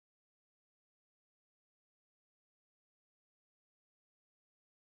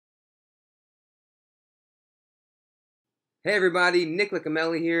Hey everybody, Nick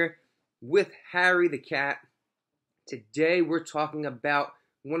Licameli here with Harry the Cat. Today we're talking about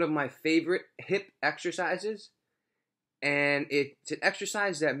one of my favorite hip exercises, and it's an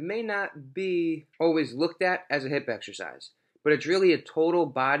exercise that may not be always looked at as a hip exercise, but it's really a total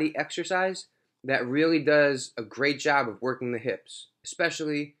body exercise that really does a great job of working the hips,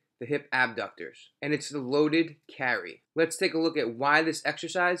 especially the hip abductors, and it's the loaded carry. Let's take a look at why this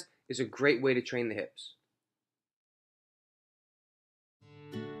exercise is a great way to train the hips.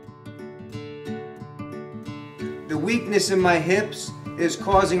 The weakness in my hips is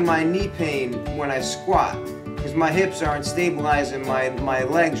causing my knee pain when I squat because my hips aren't stabilizing my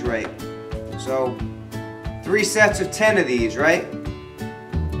legs right. So 3 sets of 10 of these, right?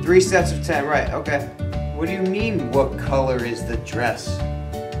 3 sets of 10, right, okay. What do you mean, what color is the dress?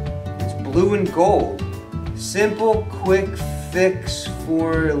 It's blue and gold. Simple, quick fix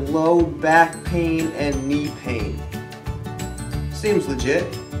for low back pain and knee pain. Seems legit.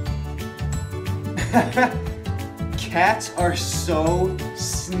 Cats are so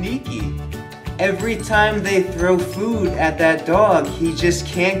sneaky. Every time they throw food at that dog, he just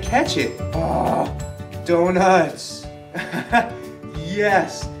can't catch it. Oh, donuts.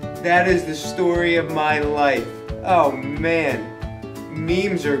 Yes, that is the story of my life. Oh man,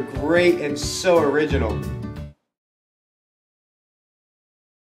 memes are great and so original.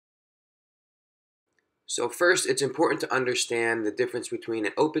 So first, it's important to understand the difference between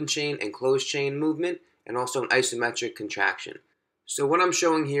an open chain and closed chain movement, and also an isometric contraction. So what I'm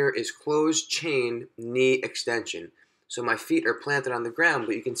showing here is closed chain knee extension. So my feet are planted on the ground,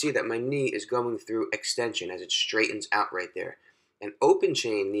 but you can see that my knee is going through extension as it straightens out right there. An open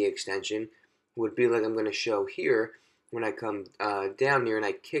chain knee extension would be like I'm going to show here when I come down here and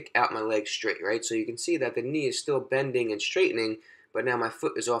I kick out my leg straight, right? So you can see that the knee is still bending and straightening, but now my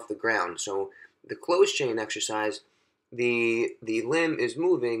foot is off the ground. So the closed chain exercise, the limb is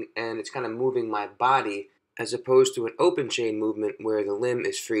moving and it's kind of moving my body, as opposed to an open chain movement where the limb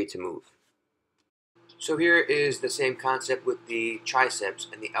is free to move. So here is the same concept with the triceps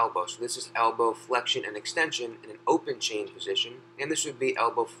and the elbow. So this is elbow flexion and extension in an open chain position, and this would be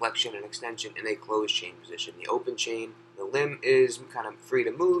elbow flexion and extension in a closed chain position. The open chain, the limb is kind of free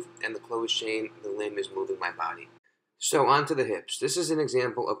to move, and the closed chain, the limb is moving my body. So onto the hips. This is an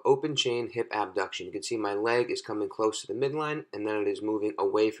example of open chain hip abduction. You can see my leg is coming close to the midline, and then it is moving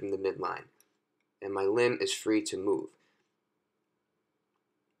away from the midline. And my limb is free to move.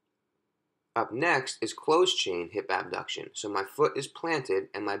 Up next is closed chain hip abduction. So my foot is planted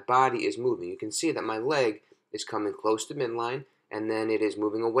and my body is moving. You can see that my leg is coming close to midline, and then it is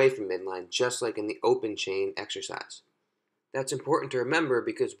moving away from midline, just like in the open chain exercise. That's important to remember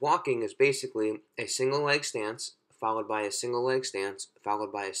because walking is basically a single leg stance, followed by a single leg stance,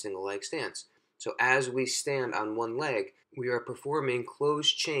 followed by a single leg stance. So as we stand on one leg, we are performing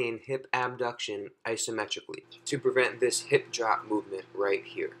closed chain hip abduction isometrically to prevent this hip drop movement right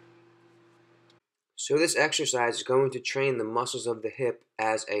here. So this exercise is going to train the muscles of the hip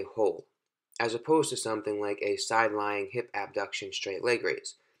as a whole, as opposed to something like a side-lying hip abduction straight leg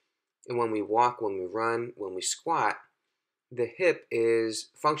raise. And when we walk, when we run, when we squat, the hip is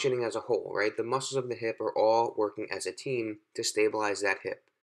functioning as a whole, right? The muscles of the hip are all working as a team to stabilize that hip.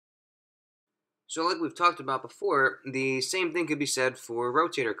 So like we've talked about before, the same thing could be said for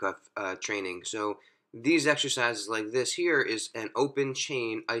rotator cuff training. So these exercises like this here is an open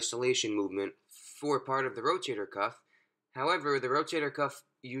chain isolation movement for part of the rotator cuff. However, the rotator cuff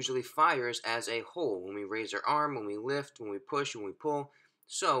usually fires as a whole when we raise our arm, when we lift, when we push, when we pull.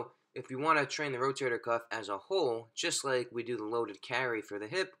 So if you want to train the rotator cuff as a whole, just like we do the loaded carry for the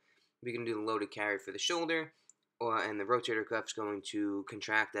hip, we can do the loaded carry for the shoulder, and the rotator cuff is going to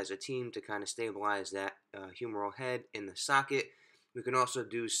contract as a team to kind of stabilize that humeral head in the socket. We can also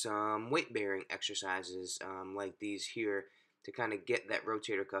do some weight-bearing exercises like these here to kind of get that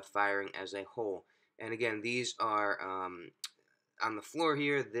rotator cuff firing as a whole. And again, these are on the floor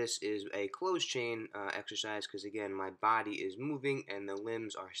here. This is a closed chain exercise because, again, my body is moving and the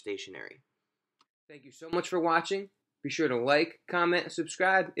limbs are stationary. Thank you so much for watching. Be sure to like, comment, and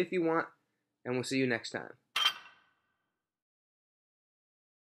subscribe if you want, and we'll see you next time.